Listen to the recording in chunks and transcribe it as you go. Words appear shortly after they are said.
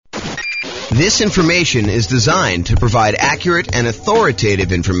This information is designed to provide accurate and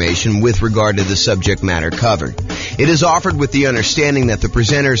authoritative information with regard to the subject matter covered. It is offered with the understanding that the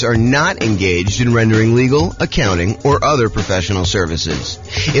presenters are not engaged in rendering legal, accounting, or other professional services.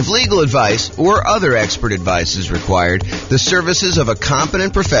 If legal advice or other expert advice is required, the services of a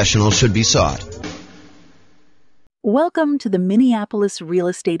competent professional should be sought. Welcome to the Minneapolis Real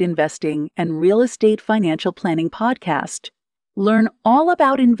Estate Investing and Real Estate Financial Planning Podcast. Learn all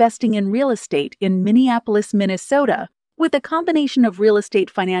about investing in real estate in Minneapolis, Minnesota, with a combination of real estate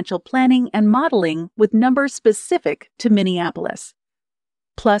financial planning and modeling with numbers specific to Minneapolis.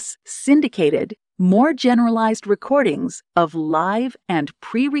 Plus, syndicated, more generalized recordings of live and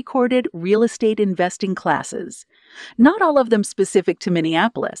pre-recorded real estate investing classes, not all of them specific to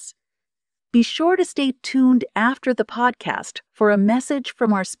Minneapolis. Be sure to stay tuned after the podcast for a message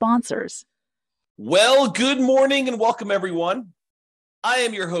from our sponsors. Well, good morning and welcome, everyone. I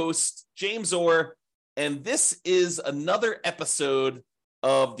am your host, James Orr, and this is another episode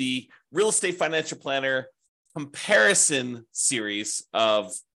of the Real Estate Financial Planner comparison series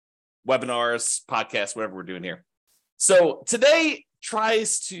of webinars, podcasts, whatever we're doing here. So today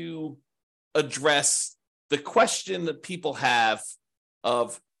tries to address the question that people have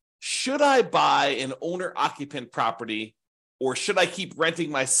of, should I buy an owner-occupant property or should I keep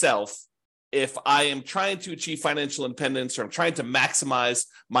renting myself if I am trying to achieve financial independence or I'm trying to maximize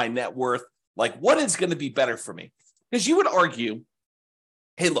my net worth? Like, what is going to be better for me? Because you would argue,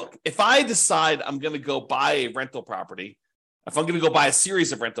 hey, look, if I decide I'm going to go buy a rental property, if I'm going to go buy a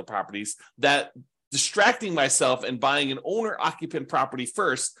series of rental properties, that distracting myself and buying an owner-occupant property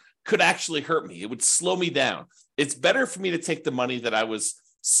first could actually hurt me. It would slow me down. It's better for me to take the money that I was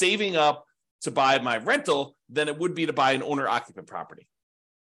saving up to buy my rental than it would be to buy an owner-occupant property.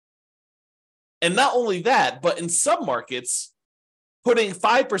 And not only that, but in some markets, putting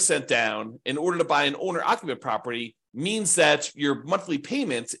 5% down in order to buy an owner-occupant property means that your monthly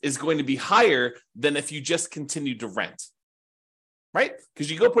payment is going to be higher than if you just continue to rent, right?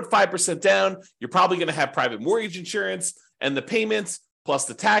 Because you go put 5% down, you're probably going to have private mortgage insurance, and the payments plus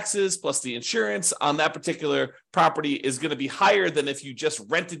the taxes plus the insurance on that particular property is going to be higher than if you just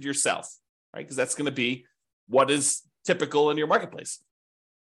rented yourself, right? Because that's going to be what is typical in your marketplace.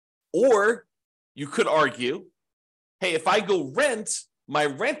 Or you could argue, hey, if I go rent, my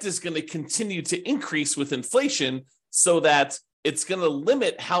rent is going to continue to increase with inflation so that it's going to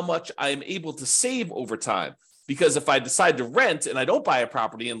limit how much I am able to save over time. Because if I decide to rent and I don't buy a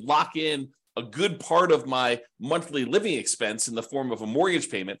property and lock in a good part of my monthly living expense in the form of a mortgage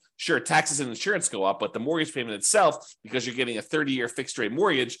payment, sure, taxes and insurance go up, but the mortgage payment itself, because you're getting a 30-year fixed rate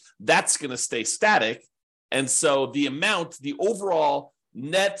mortgage, that's going to stay static. And so the amount, the overall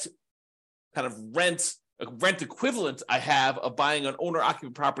net kind of rent equivalent I have of buying an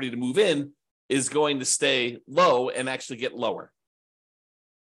owner-occupant property to move in is going to stay low and actually get lower.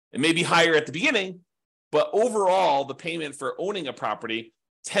 It may be higher at the beginning, but overall, the payment for owning a property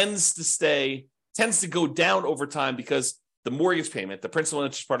tends to go down over time because the mortgage payment, the principal and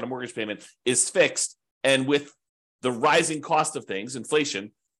interest part of the mortgage payment, is fixed. And with the rising cost of things,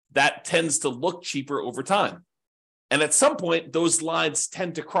 inflation, that tends to look cheaper over time. And at some point, those lines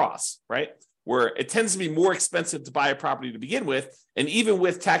tend to cross, right? Where it tends to be more expensive to buy a property to begin with. And even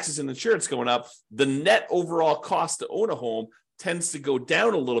with taxes and insurance going up, the net overall cost to own a home tends to go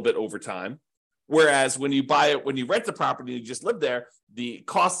down a little bit over time. Whereas when you rent the property and you just live there, the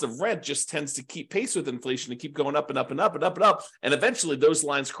cost of rent just tends to keep pace with inflation and keep going up and up and up and up and up. And eventually those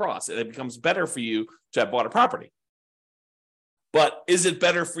lines cross and it becomes better for you to have bought a property. But is it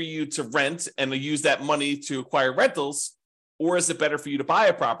better for you to rent and to use that money to acquire rentals? Or is it better for you to buy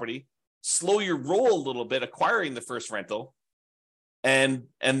a property, slow your roll a little bit, acquiring the first rental, and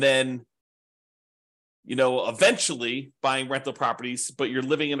then, eventually buying rental properties, but you're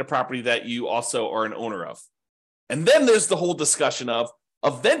living in a property that you also are an owner of? And then there's the whole discussion of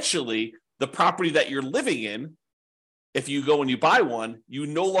eventually the property that you're living in, if you go and you buy one, you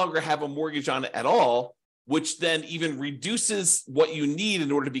no longer have a mortgage on it at all, which then even reduces what you need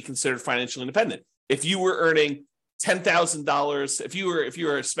in order to be considered financially independent. If you were earning $10,000, if you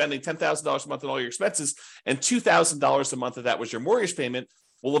were spending $10,000 a month on all your expenses and $2,000 a month of that was your mortgage payment,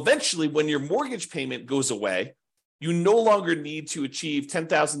 well, eventually when your mortgage payment goes away, you no longer need to achieve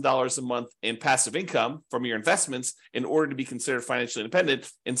 $10,000 a month in passive income from your investments in order to be considered financially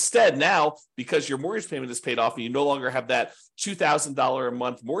independent. Instead, now, because your mortgage payment is paid off and you no longer have that $2,000 a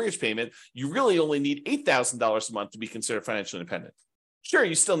month mortgage payment, you really only need $8,000 a month to be considered financially independent. Sure,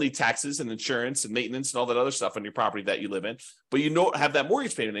 you still need taxes and insurance and maintenance and all that other stuff on your property that you live in, but you don't have that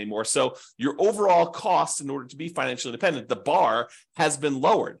mortgage payment anymore. So your overall cost in order to be financially independent, the bar has been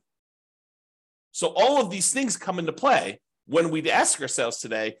lowered. So all of these things come into play when we ask ourselves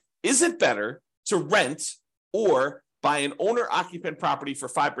today, is it better to rent or buy an owner-occupant property for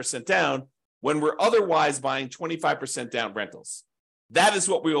 5% down when we're otherwise buying 25% down rentals? That is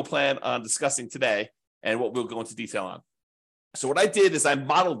what we will plan on discussing today and what we'll go into detail on. So what I did is I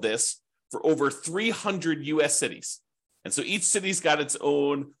modeled this for over 300 US cities. And so each city's got its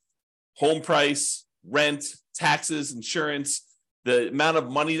own home price, rent, taxes, insurance. The amount of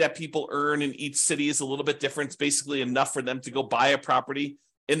money that people earn in each city is a little bit different. It's basically enough for them to go buy a property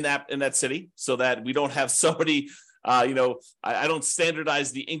in that city, so that we don't have somebody, I don't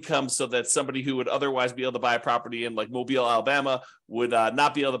standardize the income so that somebody who would otherwise be able to buy a property in like Mobile, Alabama would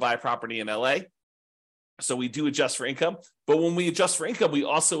not be able to buy a property in LA. So we do adjust for income. But when we adjust for income, we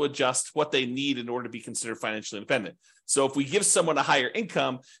also adjust what they need in order to be considered financially independent. So if we give someone a higher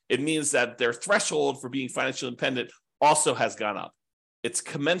income, it means that their threshold for being financially independent also has gone up. It's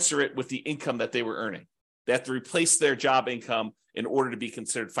commensurate with the income that they were earning. They have to replace their job income in order to be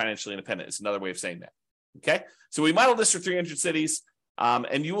considered financially independent. It's another way of saying that. Okay, so we modeled this for 300 cities,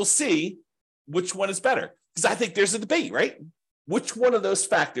 and you will see which one is better. Because I think there's a debate, right? Which one of those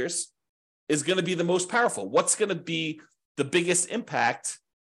factors is going to be the most powerful? What's going to be the biggest impact,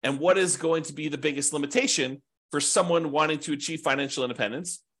 and what is going to be the biggest limitation for someone wanting to achieve financial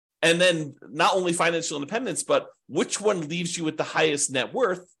independence? And then not only financial independence, but which one leaves you with the highest net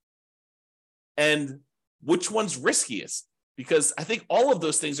worth and which one's riskiest? Because I think all of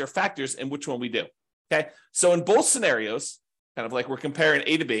those things are factors in which one we do. Okay. So in both scenarios, kind of like we're comparing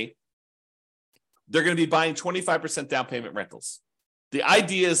A to B, they're going to be buying 25% down payment rentals. The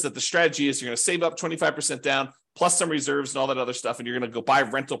idea is that the strategy is you're going to save up 25% down plus some reserves and all that other stuff, and you're going to go buy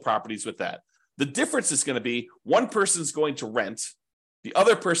rental properties with that. The difference is going to be one person's going to rent. The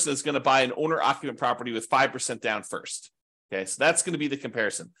other person is going to buy an owner-occupant property with 5% down first. Okay, so that's going to be the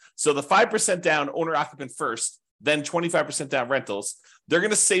comparison. So the 5% down owner-occupant first, then 25% down rentals. They're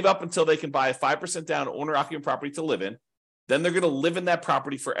going to save up until they can buy a 5% down owner-occupant property to live in. Then they're going to live in that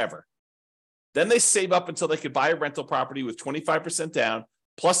property forever. Then they save up until they could buy a rental property with 25% down,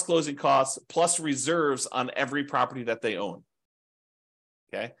 plus closing costs, plus reserves on every property that they own.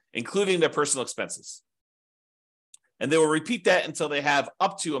 Okay, including their personal expenses. And they will repeat that until they have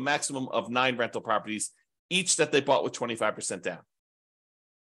up to a maximum of 9 rental properties, each that they bought with 25% down.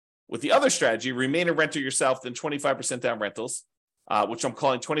 With the other strategy, remain a renter yourself, then 25% down rentals, which I'm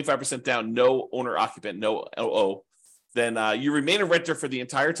calling 25% down, no owner-occupant, no OO. Then you remain a renter for the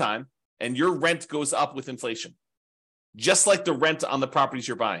entire time, and your rent goes up with inflation, just like the rent on the properties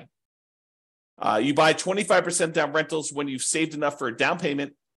you're buying. You buy 25% down rentals when you've saved enough for a down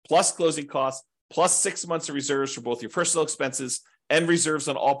payment, plus closing costs, plus 6 months of reserves for both your personal expenses and reserves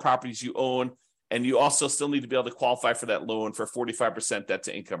on all properties you own. And you also still need to be able to qualify for that loan for 45% debt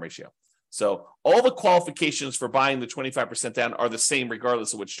to income ratio. So all the qualifications for buying the 25% down are the same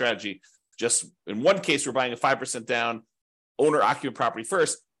regardless of which strategy. Just in one case, we're buying a 5% down owner-occupant property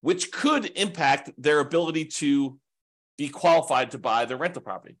first, which could impact their ability to be qualified to buy the rental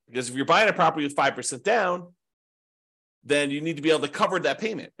property. Because if you're buying a property with 5% down, then you need to be able to cover that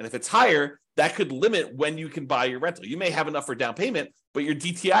payment. And if it's higher, that could limit when you can buy your rental. You may have enough for down payment, but your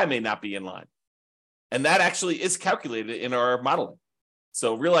DTI may not be in line. And that actually is calculated in our modeling.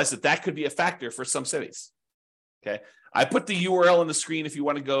 So realize that that could be a factor for some cities. Okay. I put the URL on the screen if you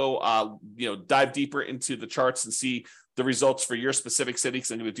want to go, dive deeper into the charts and see the results for your specific city,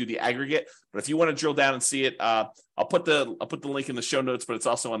 because I'm going to do the aggregate. But if you want to drill down and see it, I'll put the link in the show notes, but it's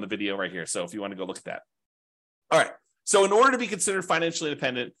also on the video right here. So if you want to go look at that. All right. So in order to be considered financially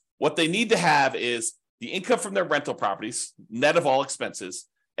independent, what they need to have is the income from their rental properties, net of all expenses,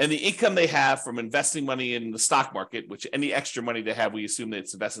 and the income they have from investing money in the stock market, which any extra money they have, we assume that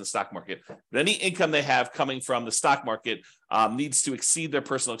it's invested in the stock market. But any income they have coming from the stock market needs to exceed their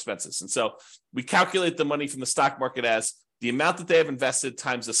personal expenses. And so we calculate the money from the stock market as the amount that they have invested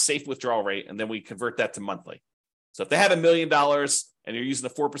times the safe withdrawal rate, and then we convert that to monthly. So if they have $1 million and you're using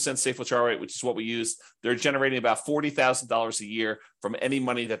the 4% safe withdrawal rate, which is what we use, they're generating about $40,000 a year from any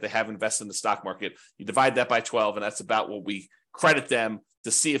money that they have invested in the stock market. You divide that by 12, and that's about what we credit them to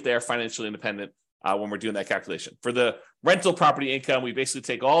see if they are financially independent when we're doing that calculation. For the rental property income, we basically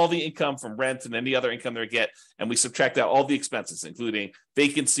take all the income from rent and any other income they get, and we subtract out all the expenses, including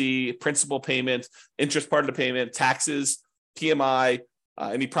vacancy, principal payment, interest part of the payment, taxes, PMI,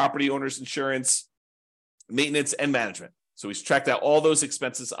 any property owner's insurance, maintenance, and management. So we subtract out all those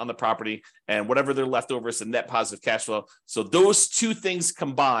expenses on the property, and whatever they're left over is a net positive cash flow. So those two things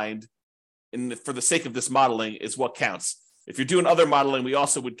combined, for the sake of this modeling, is what counts. If you're doing other modeling, we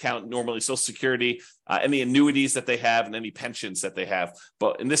also would count normally Social Security, any annuities that they have, and any pensions that they have.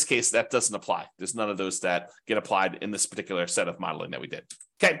 But in this case, that doesn't apply. There's none of those that get applied in this particular set of modeling that we did.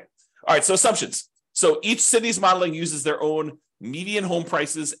 Okay. All right. So assumptions. So each city's modeling uses their own median home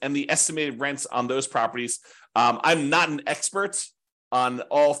prices and the estimated rents on those properties. I'm not an expert on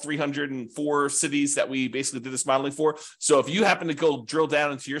all 304 cities that we basically did this modeling for. So if you happen to go drill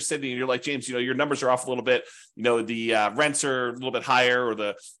down into your city and you're like, James, your numbers are off a little bit, the rents are a little bit higher, or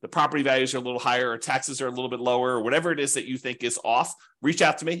the property values are a little higher, or taxes are a little bit lower, or whatever it is that you think is off, reach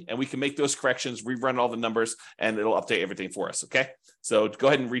out to me and we can make those corrections, rerun all the numbers, and it'll update everything for us. Okay. So go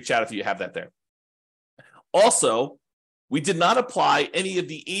ahead and reach out if you have that there. Also, we did not apply any of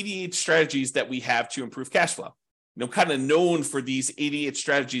the 88 strategies that we have to improve cash flow. Kind of known for these 88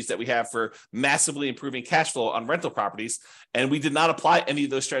 strategies that we have for massively improving cash flow on rental properties. And we did not apply any of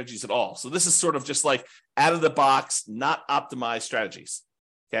those strategies at all. So this is sort of just like out of the box, not optimized strategies.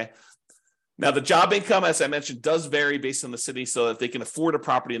 Okay. Now the job income, as I mentioned, does vary based on the city so that they can afford a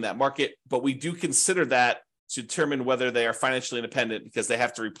property in that market. But we do consider that to determine whether they are financially independent, because they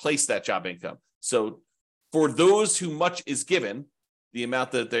have to replace that job income. So for those who much is given, the amount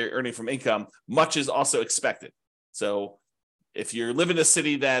that they're earning from income, much is also expected. So if you live in a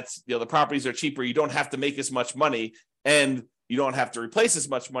city that the properties are cheaper, you don't have to make as much money, and you don't have to replace as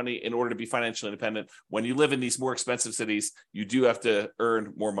much money in order to be financially independent. When you live in these more expensive cities, you do have to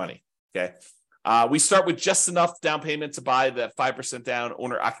earn more money. Okay. We start with just enough down payment to buy that 5% down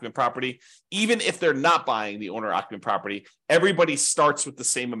owner-occupant property. Even if they're not buying the owner-occupant property, everybody starts with the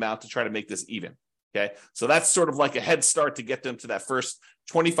same amount to try to make this even. Okay. So that's sort of like a head start to get them to that first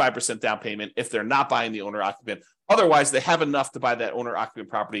 25% down payment if they're not buying the owner-occupant. Otherwise, they have enough to buy that owner-occupant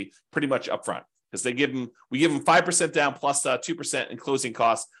property pretty much upfront, because we give them 5% down plus 2% in closing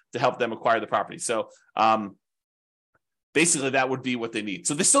costs to help them acquire the property. So basically, that would be what they need.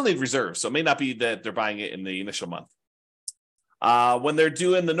 So they still need reserves. So it may not be that they're buying it in the initial month. When they're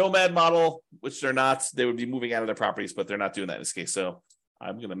doing the nomad model, which they're not, they would be moving out of their properties, but they're not doing that in this case. So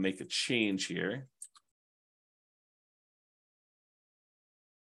I'm going to make a change here.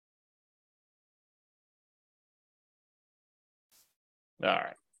 All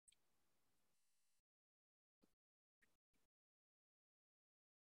right.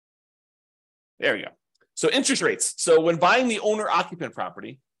 There we go. So interest rates. So when buying the owner-occupant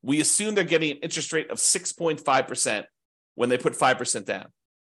property, we assume they're getting an interest rate of 6.5% when they put 5% down.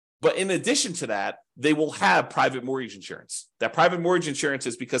 But in addition to that, they will have private mortgage insurance. That private mortgage insurance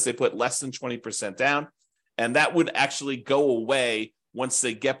is because they put less than 20% down, and that would actually go away once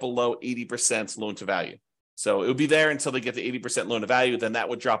they get below 80% loan to value. So it would be there until they get to 80% loan to value, then that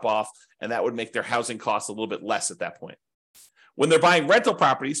would drop off, and that would make their housing costs a little bit less at that point. When they're buying rental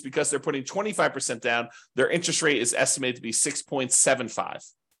properties, because they're putting 25% down, their interest rate is estimated to be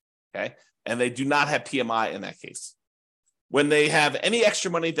 6.75. Okay. And they do not have PMI in that case. When they have any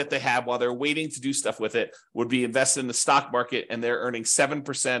extra money that they have while they're waiting to do stuff with it, would be invested in the stock market, and they're earning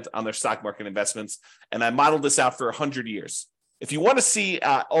 7% on their stock market investments. And I modeled this out for 100 years. If you want to see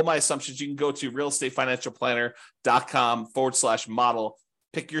all my assumptions, you can go to realestatefinancialplanner.com/model,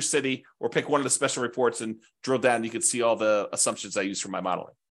 pick your city or pick one of the special reports and drill down. You can see all the assumptions I use for my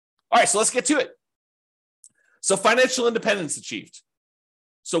modeling. All right, so let's get to it. So financial independence achieved.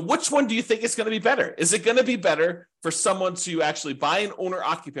 So which one do you think is going to be better? Is it going to be better for someone to actually buy an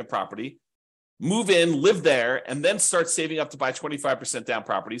owner-occupant property, move in, live there, and then start saving up to buy 25% down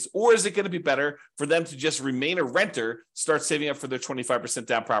properties? Or is it going to be better for them to just remain a renter, start saving up for their 25%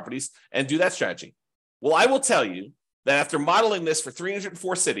 down properties, and do that strategy? Well, I will tell you that after modeling this for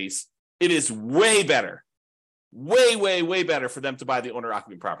 304 cities, it is way better, way better for them to buy the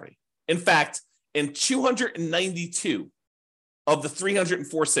owner-occupant property. In fact, in 292 of the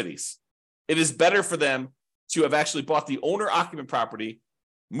 304 cities, it is better for them to have actually bought the owner-occupant property,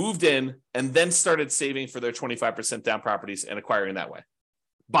 moved in, and then started saving for their 25% down properties and acquiring that way.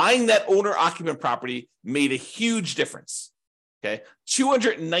 Buying that owner-occupant property made a huge difference. Okay,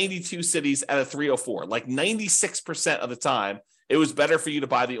 292 cities out of 304, like 96% of the time, it was better for you to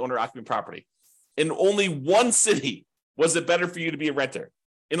buy the owner-occupant property. In only one city was it better for you to be a renter.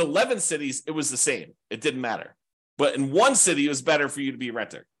 In 11 cities, it was the same. It didn't matter. But in one city, it was better for you to be a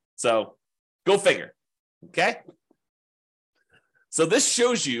renter. So go figure. Okay. So this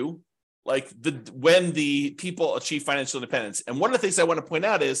shows you like when the people achieve financial independence. And one of the things I want to point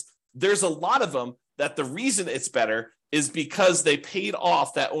out is there's a lot of them that the reason it's better is because they paid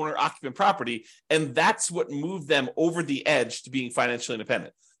off that owner-occupant property, and that's what moved them over the edge to being financially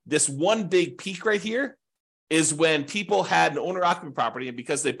independent. This one big peak right here is when people had an owner-occupant property, and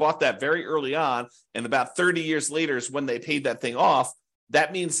because they bought that very early on, and about 30 years later is when they paid that thing off,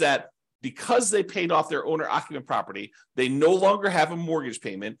 that means that because they paid off their owner-occupant property, they no longer have a mortgage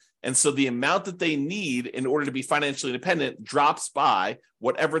payment, and so the amount that they need in order to be financially independent drops by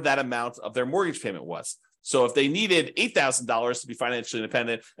whatever that amount of their mortgage payment was. So if they needed $8,000 to be financially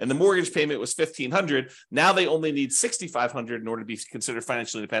independent and the mortgage payment was $1,500, now they only need $6,500 in order to be considered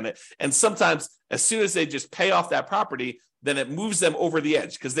financially independent. And sometimes as soon as they just pay off that property, then it moves them over the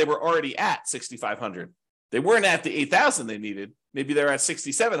edge because they were already at $6,500. They weren't at the $8,000 they needed. Maybe they're at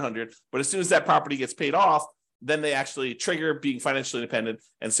 $6,700, but as soon as that property gets paid off, then they actually trigger being financially independent.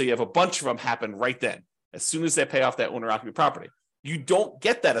 And so you have a bunch of them happen right then, as soon as they pay off that owner-occupant property. You don't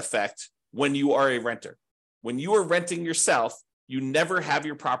get that effect when you are a renter. When you are renting yourself, you never have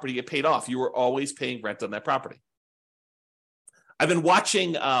your property get paid off. You are always paying rent on that property. I've been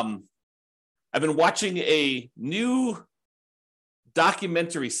watching a new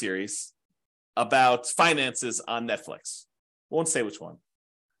documentary series about finances on Netflix. I won't say which one,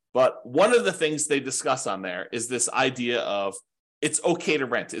 but one of the things they discuss on there is this idea of it's okay to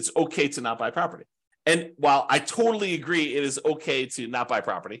rent. It's okay to not buy property. And while I totally agree it is okay to not buy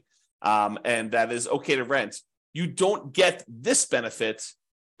property, and that is okay to rent, you don't get this benefit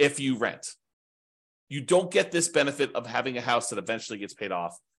if you rent. You don't get this benefit of having a house that eventually gets paid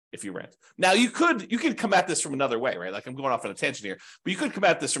off if you rent. Now, you could come at this from another way, right? Like I'm going off on a tangent here, but you could come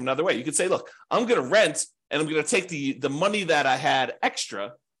at this from another way. You could say, look, I'm going to rent and I'm going to take the money that I had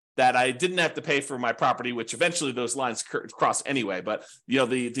extra that I didn't have to pay for my property, which eventually those lines cross anyway. But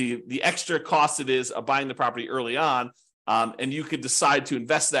the extra cost it is of buying the property early on, and you could decide to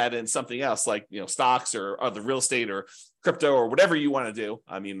invest that in something else like stocks or other real estate or crypto or whatever you want to do.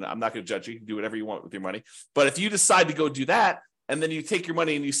 I mean, I'm not going to judge you. You can do whatever you want with your money. But if you decide to go do that, and then you take your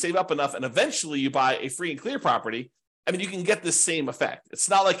money and you save up enough, and eventually you buy a free and clear property, I mean, you can get the same effect. It's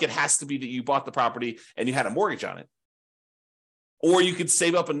not like it has to be that you bought the property and you had a mortgage on it. Or you could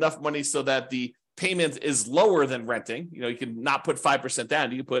save up enough money so that the payment is lower than renting. You can not put 5%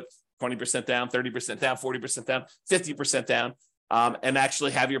 down. You can put 20% down, 30% down, 40% down, 50% down, and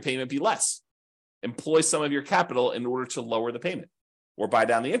actually have your payment be less. Employ some of your capital in order to lower the payment or buy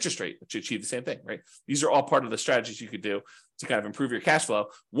down the interest rate to achieve the same thing, right? These are all part of the strategies you could do to kind of improve your cash flow.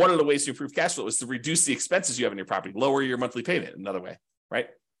 One of the ways to improve cash flow is to reduce the expenses you have in your property, lower your monthly payment, another way, right?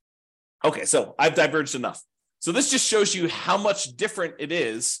 Okay, so I've diverged enough. So this just shows you how much different it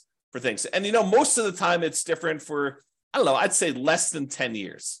is for things. And most of the time it's different for, I'd say less than 10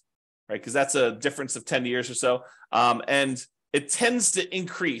 years, right? Because that's a difference of 10 years or so. And it tends to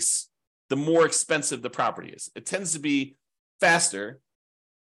increase the more expensive the property is. It tends to be faster,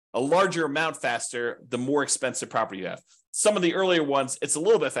 a larger amount faster, the more expensive property you have. Some of the earlier ones, it's a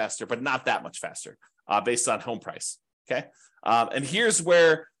little bit faster, but not that much faster based on home price, okay? And here's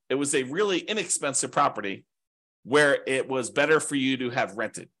where it was a really inexpensive property where it was better for you to have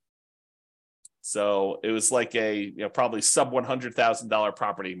rented. So it was like a probably sub $100,000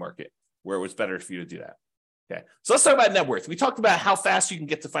 property market where it was better for you to do that. Okay, so let's talk about net worth. We talked about how fast you can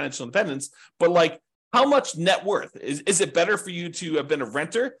get to financial independence, but how much net worth? Is it better for you to have been a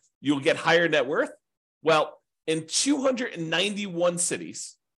renter? You'll get higher net worth? Well, in 291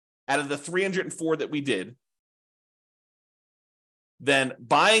 cities out of the 304 that we did, then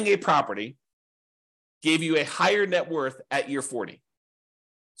buying a property gave you a higher net worth at year 40.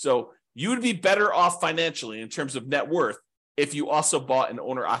 So you would be better off financially in terms of net worth if you also bought an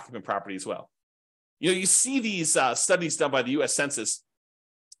owner-occupant property as well. You see these studies done by the U.S. Census,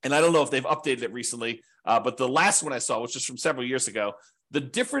 and I don't know if they've updated it recently, but the last one I saw, which is from several years ago, the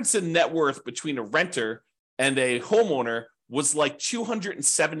difference in net worth between a renter and a homeowner was like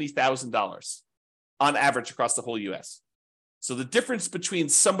 $270,000 on average across the whole U.S. So the difference between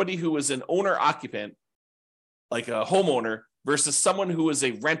somebody who is an owner-occupant, like a homeowner, versus someone who is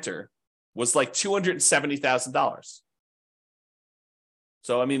a renter was like $270,000.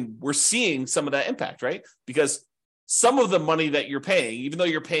 So, I mean, we're seeing some of that impact, right? Because some of the money that you're paying, even though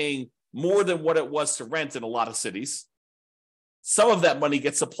you're paying more than what it was to rent in a lot of cities, some of that money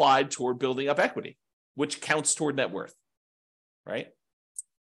gets applied toward building up equity, which counts toward net worth, right?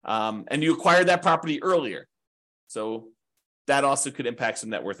 And you acquired that property earlier. So that also could impact some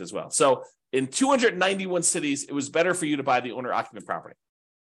net worth as well. So in 291 cities, it was better for you to buy the owner-occupant property.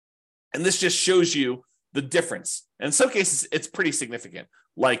 And this just shows you the difference. And in some cases, it's pretty significant,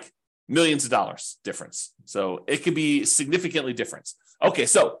 like millions of dollars difference. So it could be significantly different. Okay,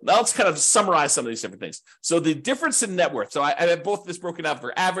 so now let's kind of summarize some of these different things. So the difference in net worth. So I have both this broken out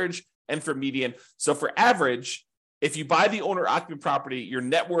for average and for median. So for average, if you buy the owner-occupant property, your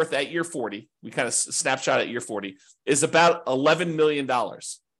net worth at year 40, we kind of snapshot at year 40, is about $11 million,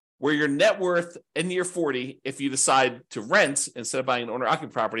 where your net worth in year 40, if you decide to rent instead of buying an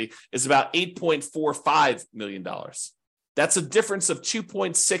owner-occupant property, is about $8.45 million. That's a difference of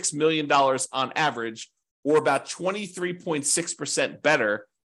 $2.6 million on average, or about 23.6% better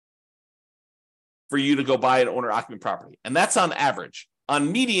for you to go buy an owner-occupant property. And that's on average.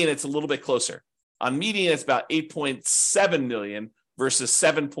 On median, it's a little bit closer. On median, it's about 8.7 million versus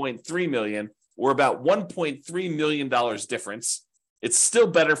 7.3 million, or about $1.3 million difference. It's still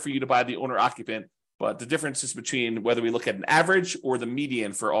better for you to buy the owner-occupant, but the difference is between whether we look at an average or the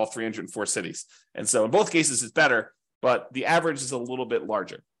median for all 304 cities. And so in both cases, it's better, but the average is a little bit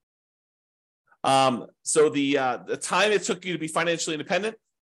larger. So the time it took you to be financially independent,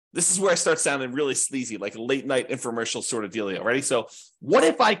 this is where I start sounding really sleazy, like a late night infomercial sort of dealio. Ready? So what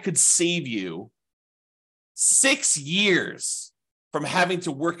if I could save you 6 years from having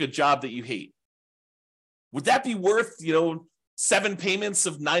to work a job that you hate? Would that be worth, 7 payments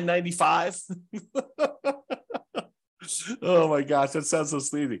of $995? Oh my gosh, that sounds so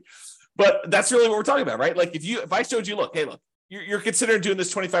sleazy. But that's really what we're talking about, right? Like if I showed you, look, you're considering doing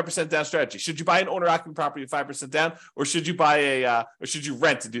this 25% down strategy. Should you buy an owner-occupant property at 5% down, or should you buy or should you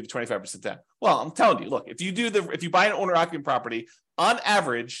rent to do the 25% down? Well, I'm telling you, look, if you buy an owner-occupant property, on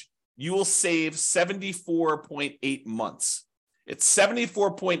average, you will save 74.8 months. It's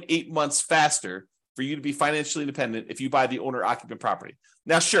 74.8 months faster for you to be financially independent if you buy the owner-occupant property.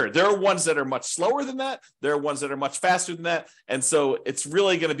 Now, sure, there are ones that are much slower than that. There are ones that are much faster than that. And so it's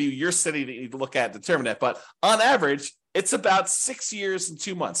really going to be your city that you need to look at and determine that. But on average, it's about 6 years and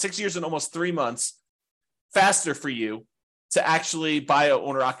 2 months, 6 years and almost 3 months faster for you to actually buy an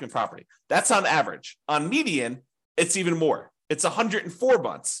owner-occupant property. That's on average. On median, it's even more. It's 104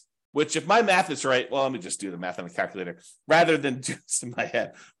 months. Which, if my math is right, well, let me just do the math on the calculator rather than do this in my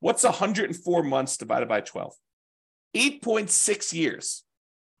head. What's 104 months divided by 12? 8.6 years.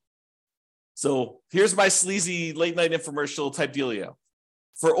 So here's my sleazy late night infomercial type dealio.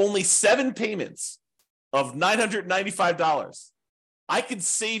 For only 7 payments of $995, I could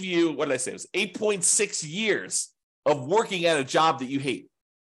save you, what did I say? It was 8.6 years of working at a job that you hate,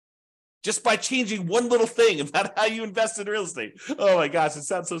 just by changing one little thing about how you invest in real estate. Oh my gosh, it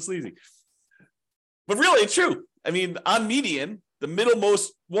sounds so sleazy. But really, it's true. I mean, on median, the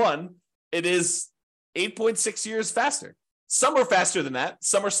middlemost one, it is 8.6 years faster. Some are faster than that.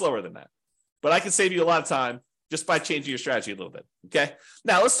 Some are slower than that. But I can save you a lot of time just by changing your strategy a little bit, okay?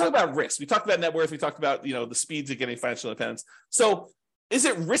 Now, let's talk about risk. We talked about net worth. We talked about, the speeds of getting financial independence. So is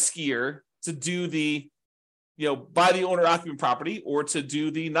it riskier to do buy the owner-occupant property or to do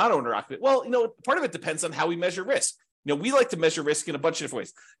the non-owner-occupant? Well, part of it depends on how we measure risk. We like to measure risk in a bunch of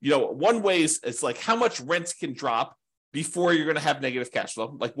different ways. One way is it's like how much rent can drop before you're going to have negative cash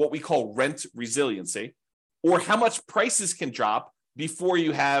flow, like what we call rent resiliency, or how much prices can drop before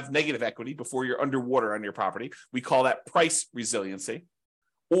you have negative equity, before you're underwater on your property. We call that price resiliency.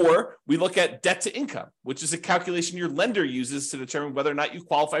 Or we look at debt to income, which is a calculation your lender uses to determine whether or not you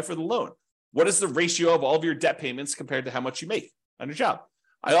qualify for the loan. What is the ratio of all of your debt payments compared to how much you make on your job?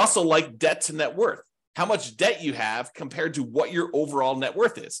 I also like debt to net worth, how much debt you have compared to what your overall net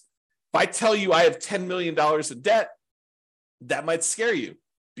worth is. If I tell you I have $10 million in debt, that might scare you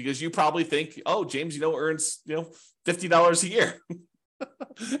because you probably think, oh, James, earns, $50 a year.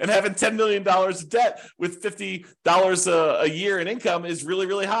 And having $10 million of debt with $50 a year in income is really,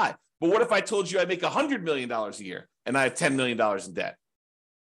 really high. But what if I told you I make $100 million a year and I have $10 million in debt?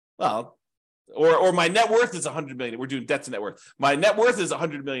 Well, or my net worth is $100 million. We're doing debt to net worth. My net worth is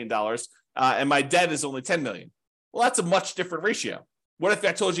 $100 million, and my debt is only $10 million. Well, that's a much different ratio. What if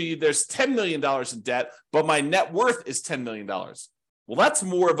I told you there's $10 million in debt, but my net worth is $10 million? Well, that's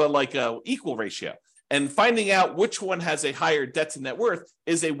more of a equal ratio. And finding out which one has a higher debt to net worth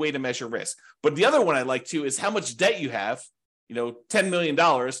is a way to measure risk. But the other one I like too is how much debt you have, $10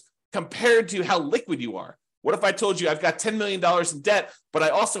 million compared to how liquid you are. What if I told you I've got $10 million in debt, but I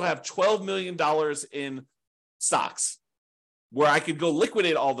also have $12 million in stocks where I could go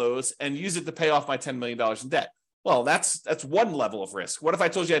liquidate all those and use it to pay off my $10 million in debt? Well, that's one level of risk. What if I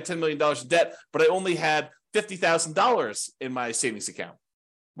told you I had $10 million in debt, but I only had $50,000 in my savings account?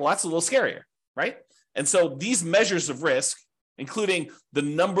 Well, that's a little scarier, right? And so these measures of risk, including the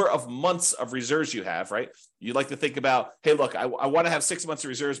number of months of reserves you have, right? You like to think about, hey, look, I want to have 6 months of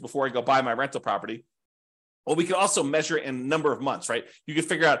reserves before I go buy my rental property. Well, we can also measure it in number of months, right? You can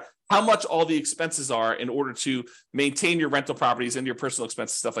figure out how much all the expenses are in order to maintain your rental properties and your personal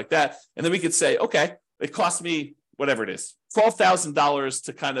expenses, stuff like that. And then we could say, okay, it cost me whatever it is, $12,000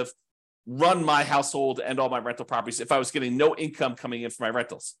 to kind of run my household and all my rental properties if I was getting no income coming in from my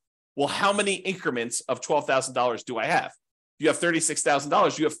rentals? Well, how many increments of $12,000 do I have? If you have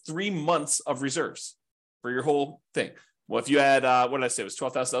 $36,000, you have 3 months of reserves for your whole thing. Well, if you had, what did I say? It was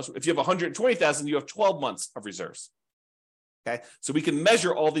 $12,000. If you have $120,000, you have 12 months of reserves. Okay. So we can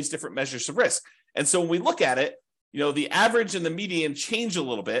measure all these different measures of risk. And so when we look at it, the average and the median change a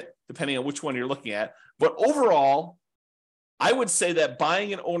little bit depending on which one you're looking at. But overall, I would say that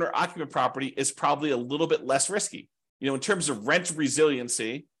buying an owner-occupant property is probably a little bit less risky. In terms of rent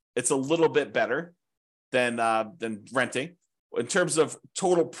resiliency, it's a little bit better than renting. In terms of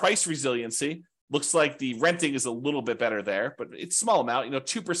total price resiliency, looks like the renting is a little bit better there, but it's a small amount,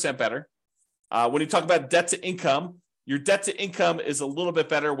 2% better. When you talk about debt to income, your debt to income is a little bit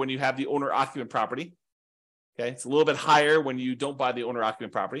better when you have the owner-occupant property. Okay, it's a little bit higher when you don't buy the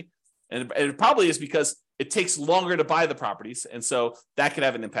owner-occupant property. And it probably is because it takes longer to buy the properties. And so that could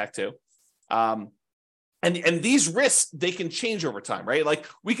have an impact too. And these risks, they can change over time, right? Like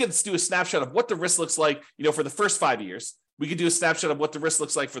we could do a snapshot of what the risk looks like, for the first 5 years. We could do a snapshot of what the risk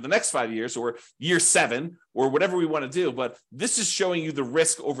looks like for the next 5 years or year 7 or whatever we want to do. But this is showing you the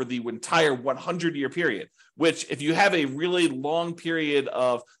risk over the entire 100-year period, which if you have a really long period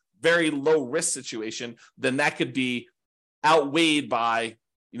of very low risk situation, then that could be outweighed by,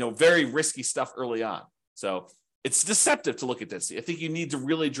 very risky stuff early on. So it's deceptive to look at this. I think you need to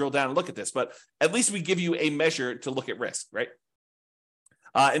really drill down and look at this, but at least we give you a measure to look at risk, right?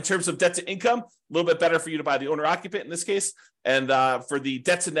 In terms of debt to income, a little bit better for you to buy the owner occupant in this case. And for the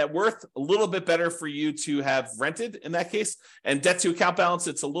debt to net worth, a little bit better for you to have rented in that case. And debt to account balance,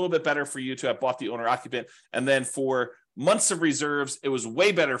 it's a little bit better for you to have bought the owner occupant. And then for months of reserves, it was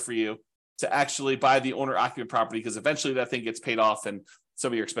way better for you to actually buy the owner occupant property because eventually that thing gets paid off and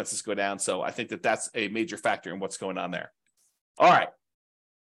some of your expenses go down. So I think that that's a major factor in what's going on there. All right.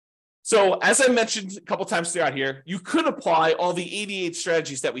 So as I mentioned a couple times throughout here, you could apply all the 88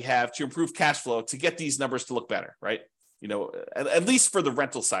 strategies that we have to improve cash flow to get these numbers to look better, right? At least for the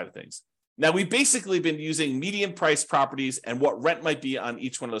rental side of things. Now, we've basically been using median price properties and what rent might be on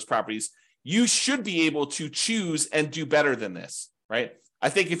each one of those properties. You should be able to choose and do better than this, right? I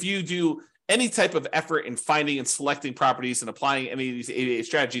think if you do any type of effort in finding and selecting properties and applying any of these 88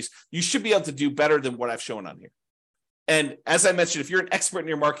 strategies, you should be able to do better than what I've shown on here. And as I mentioned, if you're an expert in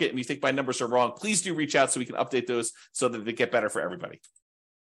your market and you think my numbers are wrong, please do reach out so we can update those so that they get better for everybody.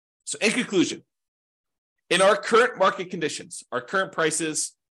 So in conclusion, in our current market conditions, our current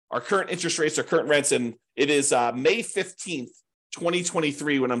prices, our current interest rates, our current rents, and it is May 15th,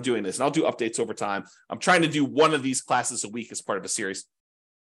 2023 when I'm doing this, and I'll do updates over time. I'm trying to do one of these classes a week as part of a series.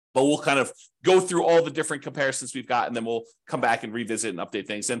 But we'll kind of go through all the different comparisons we've got, and then we'll come back and revisit and update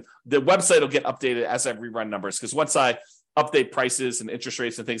things. And the website will get updated as I rerun numbers, because once I update prices and interest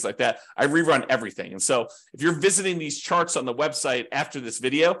rates and things like that, I rerun everything. And so if you're visiting these charts on the website after this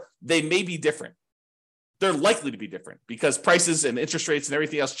video, they may be different. They're likely to be different because prices and interest rates and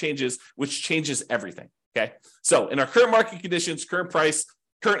everything else changes, which changes everything. Okay. So in our current market conditions, current price,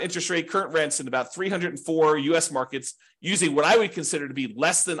 current interest rate, current rents in about 304 US markets using what I would consider to be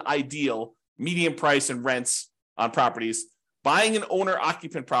less than ideal median price and rents on properties, buying an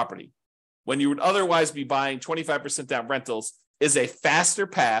owner-occupant property when you would otherwise be buying 25% down rentals is a faster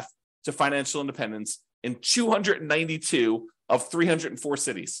path to financial independence in 292 of 304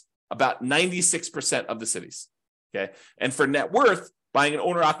 cities, about 96% of the cities. Okay. And for net worth, buying an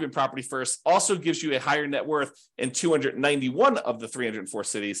owner-occupant property first also gives you a higher net worth in 291 of the 304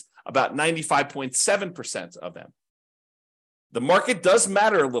 cities, about 95.7% of them. The market does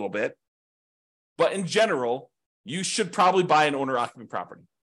matter a little bit, but in general, you should probably buy an owner-occupant property.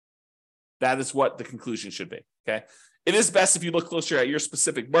 That is what the conclusion should be, okay? It is best if you look closer at your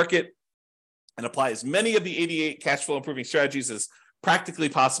specific market and apply as many of the 88 cash flow improving strategies as practically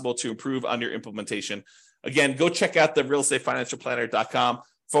possible to improve on your implementation. Again, go check out the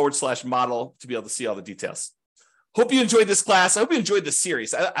realestatefinancialplanner.com/model to be able to see all the details. Hope you enjoyed this class. I hope you enjoyed the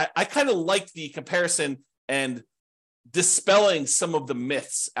series. I kind of like the comparison and dispelling some of the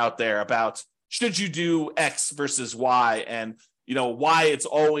myths out there about should you do X versus Y and, why it's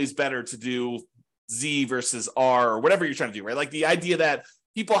always better to do Z versus R or whatever you're trying to do, right? Like the idea that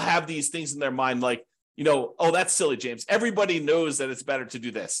people have these things in their mind like, oh, that's silly, James. Everybody knows that it's better to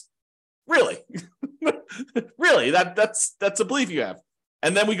do this. Really? Really? That's a belief you have.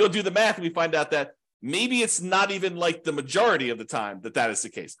 And then we go do the math and we find out that maybe it's not even like the majority of the time that is the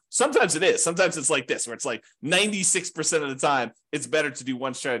case. Sometimes it is. Sometimes it's like this, where it's like 96% of the time, it's better to do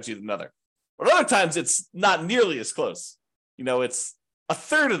one strategy than another. But other times it's not nearly as close. It's a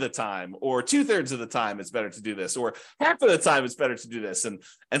third of the time or 2/3 of the time it's better to do this, or half of the time it's better to do this.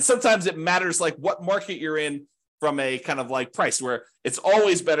 And sometimes it matters like what market you're in from a kind of like price, where it's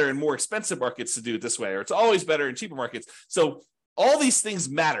always better in more expensive markets to do it this way, or it's always better in cheaper markets. So all these things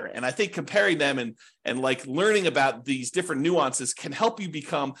matter. And I think comparing them and like learning about these different nuances can help you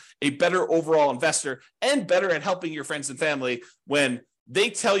become a better overall investor and better at helping your friends and family when they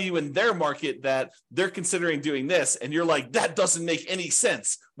tell you in their market that they're considering doing this. And you're like, that doesn't make any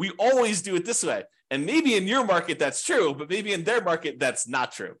sense. We always do it this way. And maybe in your market, that's true, but maybe in their market, that's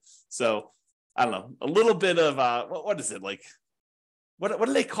not true. So I don't know, a little bit of, what is it? Like, what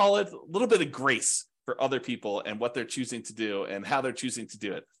do they call it? A little bit of grace for other people and what they're choosing to do and how they're choosing to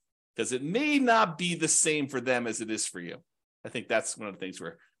do it. Because it may not be the same for them as it is for you. I think that's one of the things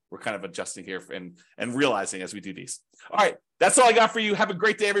we're kind of adjusting here and realizing as we do these. All right, that's all I got for you. Have a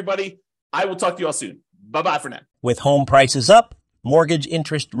great day, everybody. I will talk to you all soon. Bye-bye for now. With home prices up, mortgage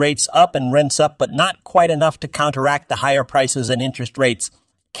interest rates up, and rents up, but not quite enough to counteract the higher prices and interest rates,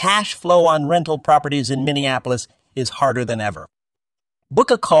 cash flow on rental properties in Minneapolis is harder than ever.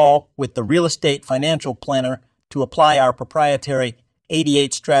 Book a call with the Real Estate Financial Planner to apply our proprietary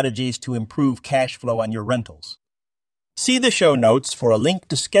 88 strategies to improve cash flow on your rentals. See the show notes for a link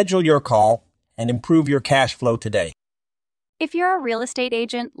to schedule your call and improve your cash flow today. If you're a real estate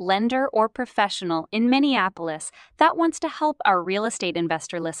agent, lender, or professional in Minneapolis that wants to help our real estate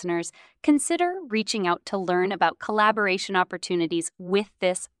investor listeners, consider reaching out to learn about collaboration opportunities with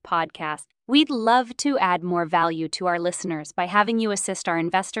this podcast. We'd love to add more value to our listeners by having you assist our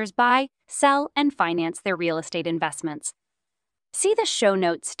investors buy, sell, and finance their real estate investments. See the show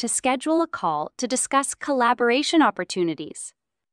notes to schedule a call to discuss collaboration opportunities.